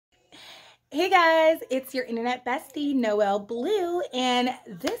Hey guys, it's your internet bestie, Noelle Blue, and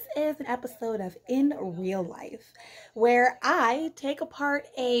this is an episode of In Real Life, where I take apart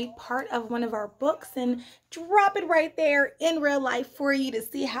a part of one of our books and drop it right there in real life for you to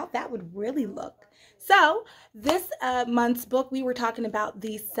see how that would really look. So this month's book, we were talking about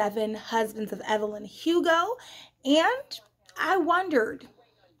the 7 Husbands of Evelyn Hugo, and I wondered,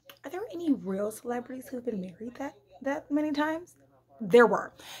 are there any real celebrities who've been married that many times? There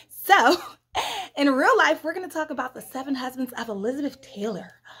were. So in real life, we're going to talk about the 7 husbands of Elizabeth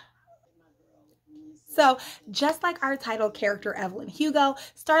Taylor. So just like our title character, Evelyn Hugo,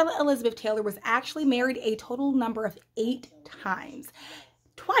 starlet Elizabeth Taylor was actually married a total number of 8 times,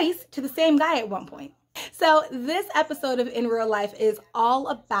 twice to the same guy at one point. So this episode of In Real Life is all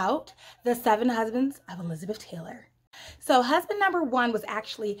about the 7 husbands of Elizabeth Taylor. So husband number 1 was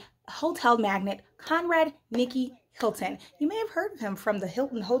actually hotel magnate Conrad Nicky Hilton. You may have heard of him from the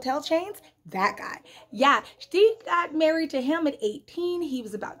Hilton hotel chains. That guy. Yeah, she got married to him at 18. He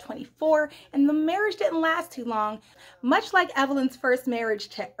was about 24, and the marriage didn't last too long, much like Evelyn's first marriage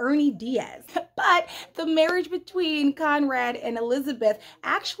to Ernie Diaz. But the marriage between Conrad and Elizabeth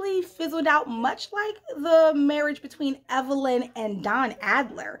actually fizzled out much like the marriage between Evelyn and Don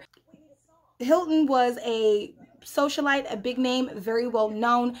Adler. Hilton was a socialite, a big name, very well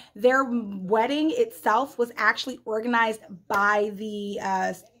known. Their wedding itself was actually organized by the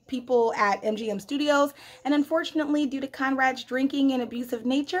people at MGM Studios, and unfortunately, due to Conrad's drinking and abusive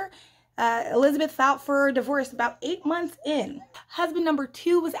nature, Elizabeth filed for divorce about 8 months in. Husband number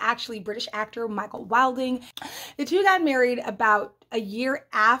 2 was actually British actor Michael Wilding. The two got married about a year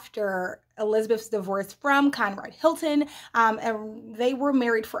after Elizabeth's divorce from Conrad Hilton, and they were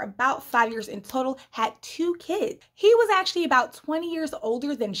married for about 5 years in total, had 2 kids. He was actually about 20 years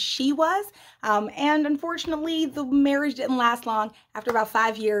older than she was, and unfortunately, the marriage didn't last long. After about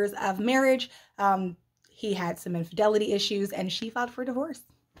 5 years of marriage, he had some infidelity issues, and she filed for divorce.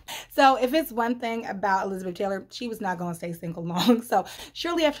 So if it's one thing about Elizabeth Taylor, she was not going to stay single long. So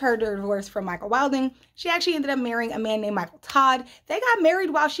shortly after her divorce from Michael Wilding, she actually ended up marrying a man named Michael Todd. They got married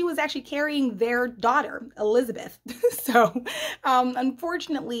while she was actually carrying their daughter, Elizabeth. So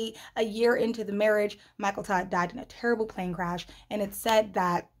unfortunately, a year into the marriage, Michael Todd died in a terrible plane crash. And it's said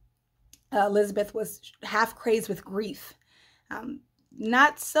that Elizabeth was half crazed with grief.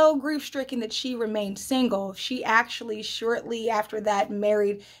 Not so grief-stricken that she remained single. She actually, shortly after that,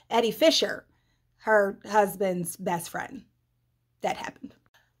 married Eddie Fisher, her husband's best friend. That happened.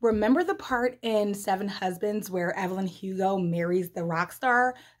 Remember the part in 7 Husbands where Evelyn Hugo marries the rock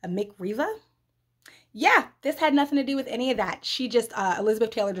star, Mick Riva? Yeah, this had nothing to do with any of that. Elizabeth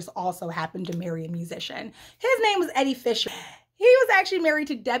Taylor just also happened to marry a musician. His name was Eddie Fisher. He was actually married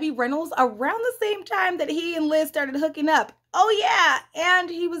to Debbie Reynolds around the same time that he and Liz started hooking up. Oh yeah, and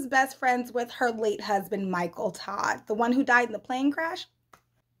he was best friends with her late husband, Michael Todd, the one who died in the plane crash.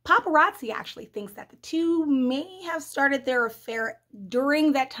 Paparazzi actually thinks that the two may have started their affair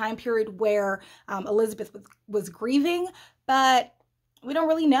during that time period where Elizabeth was grieving, but we don't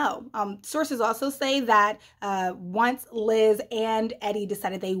really know. Sources also say that once Liz and Eddie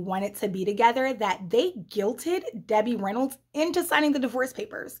decided they wanted to be together, that they guilted Debbie Reynolds into signing the divorce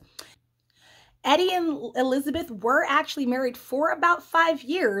papers. Eddie and Elizabeth were actually married for about 5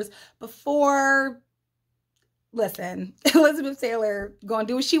 years before, listen, Elizabeth Taylor gonna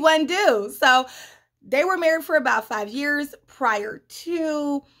do what she wanna do. So they were married for about 5 years prior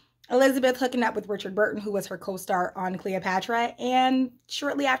to Elizabeth hooking up with Richard Burton, who was her co-star on Cleopatra, and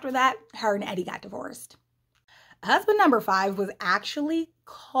shortly after that, her and Eddie got divorced. Husband number 5 was actually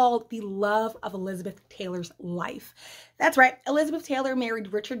called the love of Elizabeth Taylor's life. That's right, Elizabeth Taylor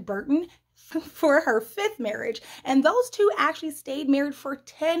married Richard Burton for her 5th marriage, and those two actually stayed married for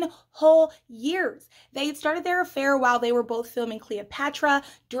 10 whole years. They had started their affair while they were both filming Cleopatra.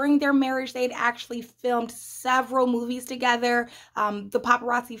 During their marriage, they'd actually filmed several movies together. The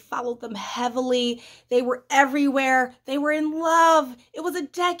paparazzi followed them heavily. They were everywhere. They were in love. It was a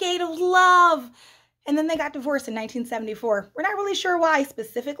decade of love. And then they got divorced in 1974. We're not really sure why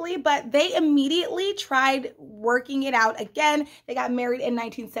specifically, but they immediately tried working it out again. They got married in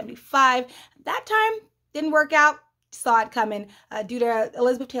 1975. That time didn't work out. Saw it coming. Due to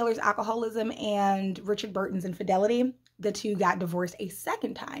Elizabeth Taylor's alcoholism and Richard Burton's infidelity, the two got divorced a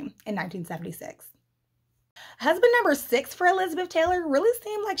second time in 1976. Husband number 6 for Elizabeth Taylor really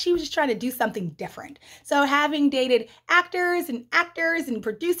seemed like she was just trying to do something different. So having dated actors and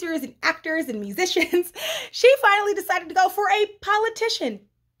producers and actors and musicians, she finally decided to go for a politician,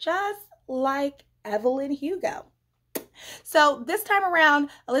 just like Evelyn Hugo. So this time around,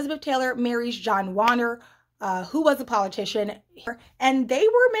 Elizabeth Taylor marries John Warner, who was a politician, and they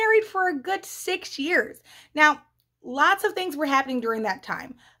were married for a good 6 years. Now, lots of things were happening during that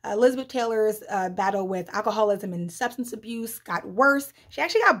time. Elizabeth Taylor's battle with alcoholism and substance abuse got worse. She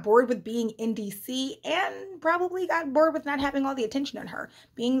actually got bored with being in DC and probably got bored with not having all the attention on her.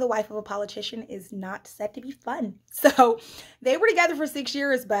 Being the wife of a politician is not said to be fun. So they were together for 6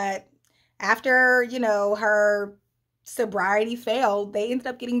 years, but after, her sobriety failed, they ended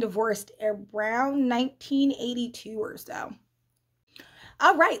up getting divorced around 1982 or so.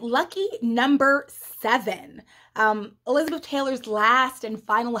 All right, lucky number 7. Elizabeth Taylor's last and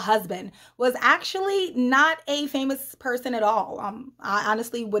final husband was actually not a famous person at all. I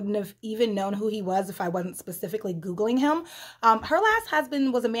honestly wouldn't have even known who he was if I wasn't specifically Googling him. Her last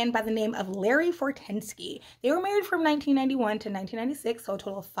husband was a man by the name of Larry Fortensky. They were married from 1991 to 1996, so a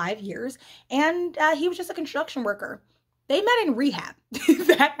total of 5 years, and he was just a construction worker. They met in rehab.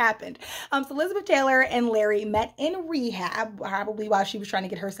 That happened. So Elizabeth Taylor and Larry met in rehab, probably while she was trying to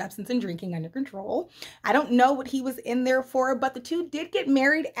get her substance and drinking under control. I don't know what he was in there for, but the two did get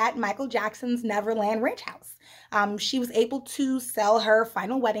married at Michael Jackson's Neverland Ranch house. She was able to sell her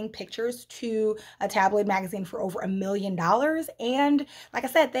final wedding pictures to a tabloid magazine for over $1 million. And like I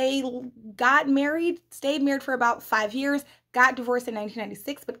said, they got married, stayed married for about 5 years, got divorced in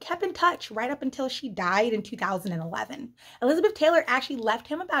 1996, but kept in touch right up until she died in 2011. Elizabeth Taylor actually left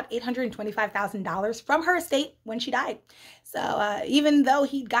him about $825,000 from her estate when she died. So even though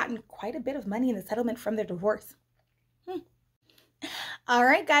he'd gotten quite a bit of money in the settlement from their divorce. All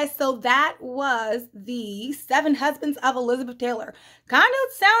right, guys, so that was the 7 husbands of Elizabeth Taylor. Kind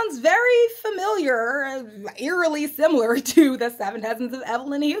of sounds very familiar, eerily similar to the 7 husbands of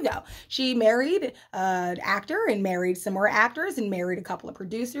Evelyn Hugo. She married an actor and married some more actors and married a couple of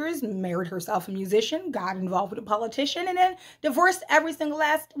producers, married herself a musician, got involved with a politician, and then divorced every single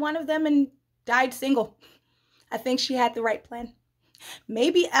last one of them and died single. I think she had the right plan.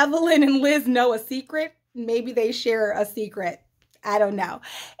 Maybe Evelyn and Liz know a secret. Maybe they share a secret. I don't know.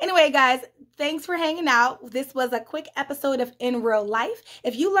 Anyway, guys, thanks for hanging out. This was a quick episode of In Real Life.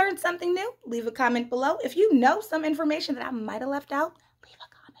 If you learned something new, leave a comment below. If you know some information that I might have left out, leave a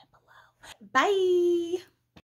comment below. Bye.